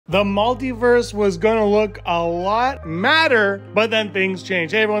the multiverse was gonna look a lot madder, but then things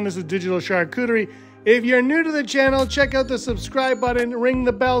changed. Hey everyone, this is Digital Charcuterie. If you're new to the channel, check out the subscribe button, ring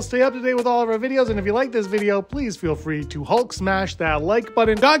the bell, stay up to date with all of our videos, and if you like this video, please feel free to Hulk smash that like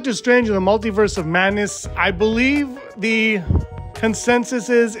button. Doctor Strange in the Multiverse of Madness, I believe the consensus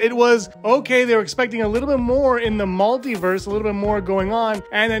is it was okay. They were expecting a little bit more in the multiverse, a little bit more going on,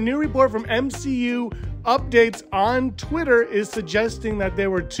 and a new report from MCU Updates on Twitter is suggesting that there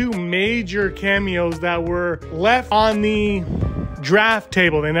were two major cameos that were left on the draft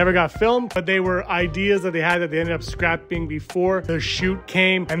table. They never got filmed, but they were ideas that they had that they ended up scrapping before the shoot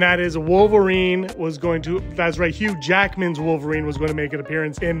came, and that is Wolverine was going to, that's right, Hugh Jackman's Wolverine was going to make an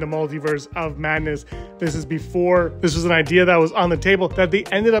appearance in the Multiverse of Madness. This is before, this was an idea that was on the table that they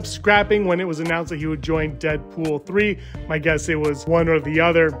ended up scrapping when it was announced that he would join Deadpool 3. My guess it was one or the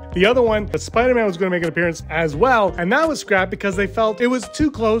other. The other one, the Spider-Man was going to make an appearance as well, and that was scrapped because they felt it was too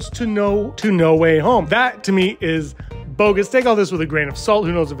close to No Way Home. That to me is bogus. Take all this with a grain of salt.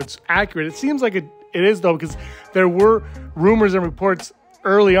 Who knows if it's accurate? It seems like it is though, because there were rumors and reports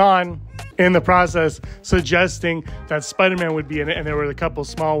early on in the process suggesting that Spider-Man would be in it, and there were a couple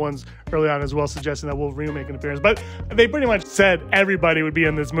small ones early on as well suggesting that Wolverine would make an appearance, but they pretty much said everybody would be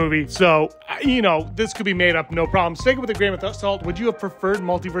in this movie, so you know, this could be made up, no problem. Take it with a grain of salt. Would you have preferred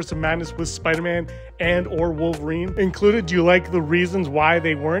Multiverse of Madness with Spider-Man and or Wolverine included? Do you like the reasons why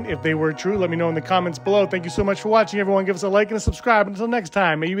they weren't? If they were true, let me know in the comments below. Thank you so much for watching, everyone. Give us a like and a subscribe. Until next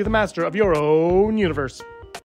time, may you be the master of your own universe.